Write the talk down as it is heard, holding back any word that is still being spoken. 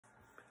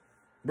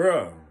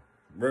Bruh.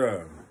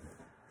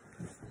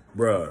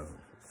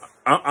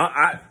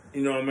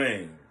 You know what I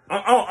mean?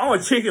 I'm a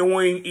chicken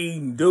wing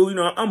eating dude. You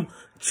know, I'm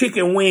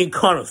chicken wing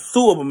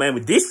connoisseur, but man,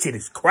 but this shit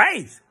is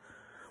crazy.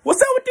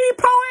 What's up with these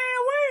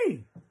po-ass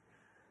wings?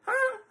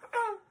 Huh?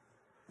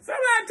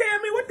 Somebody tell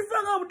me what the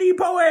fuck up with these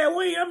po-ass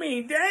wings. I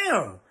mean,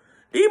 damn.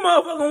 These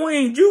motherfucking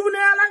wings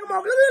juvenile like a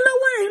motherfucker. Look at the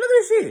wing. Look at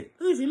this shit.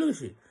 Look at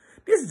shit.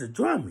 This is a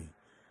drum meat.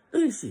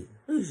 Look at shit.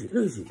 Look at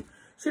shit.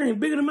 Shit ain't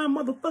bigger than my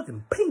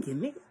motherfucking pinky,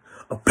 nigga.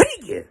 A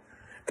pinky.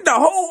 The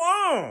whole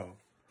arm.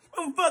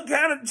 What the fuck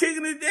kind of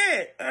chicken is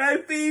that? I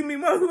feed me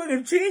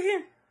motherfucking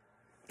chicken?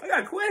 I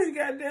got a question,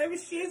 goddamn it.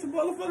 Shit's a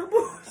motherfucking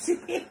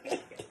bullshit.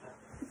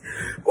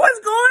 What's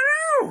going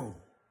on?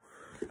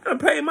 I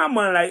pay my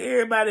money like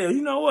everybody else.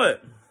 You know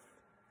what?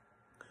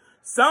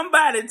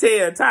 Somebody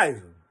tell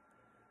Tyson.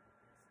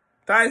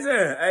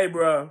 Tyson, hey,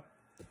 bro.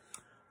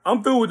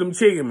 I'm through with them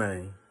chicken,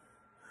 man.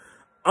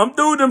 I'm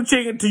through with them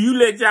chicken till you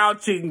let y'all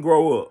chicken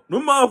grow up.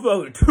 Them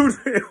motherfuckers too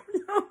damn,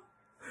 you know?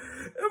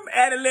 Them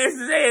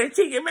adolescents ass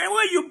chicken, man.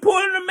 Where you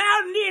pulling them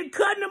out and then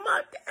cutting them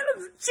up? Damn,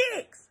 them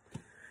chicks.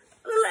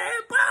 Little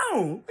ass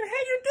bone. The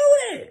hell you do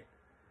that?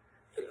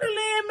 Little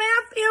ass, man,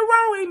 I feel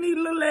wrong with these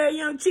little ass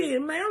young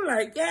chicken, man. I'm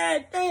like,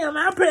 God damn,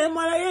 I pay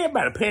money like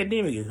everybody. The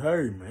pandemic is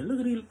hurting, man. Look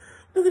at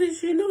this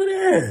shit. Look at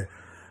that.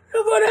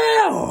 Look at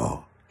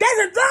that. That's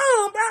a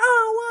drum, bro.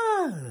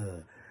 What?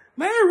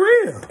 Man,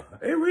 real.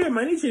 It real,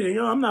 man. These chicken,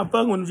 yo, I'm not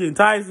fucking with them chicken,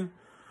 Tyson.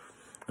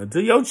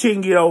 Until your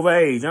chicken get over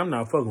age, I'm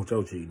not fucking with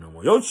your chicken no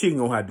more. Your chicken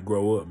gonna have to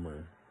grow up,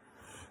 man.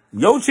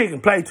 Your chicken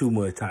play too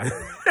much, Tyson.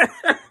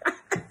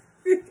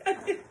 You're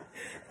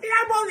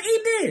supposed to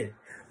eat this.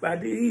 But I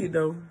did eat it,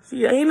 though.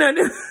 She ain't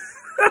nothing.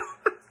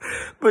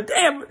 But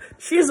damn,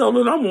 she's so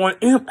little. I'm on,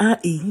 am I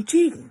eating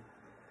chicken?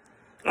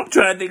 I'm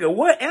trying to think of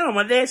what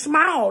animal that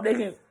small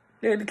they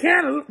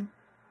kind of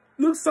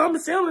look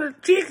something similar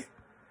to chicken.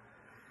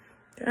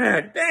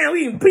 God damn,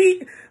 we eating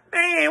we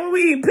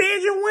eating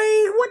pigeon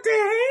wings? What the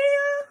hell?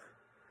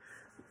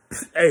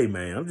 Hey,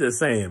 man, I'm just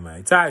saying,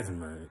 man. Tyson,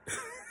 man.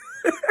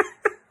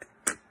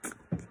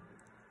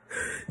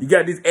 You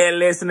got this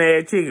adolescent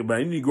ass chicken, man.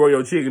 You need to grow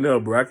your chicken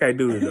up, bro. I can't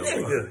do it, though,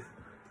 bro.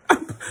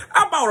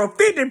 I bought a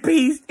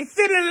 50-piece. It's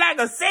sitting like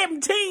a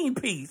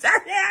 17-piece. I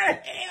said, how the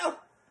hell?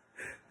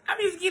 I'm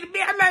just getting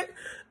me. I'm like,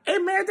 hey,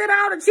 man, is that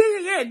all the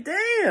chicken? Yeah,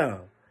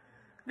 damn.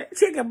 That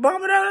chicken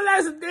bumping up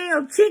like some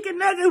damn chicken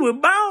nuggets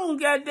with bones,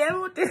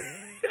 goddamn. What the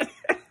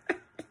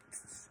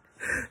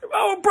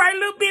oh, probably a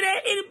little bit of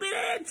itty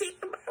bit of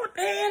chicken. What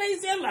the hell they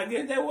sell like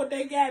this? That's what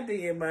they got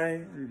there,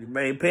 man.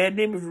 Man,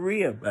 pandemic for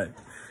real, man.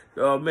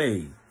 You know what I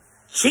mean?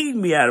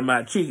 Cheating me out of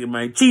my chicken,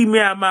 man. Cheating me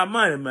out of my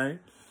money, man.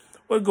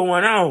 What's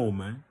going on,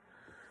 man?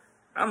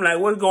 I'm like,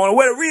 what's going on?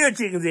 Where the real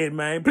chickens at,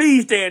 man?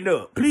 Please stand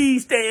up.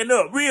 Please stand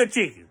up. Real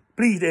chicken.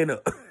 Please stand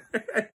up.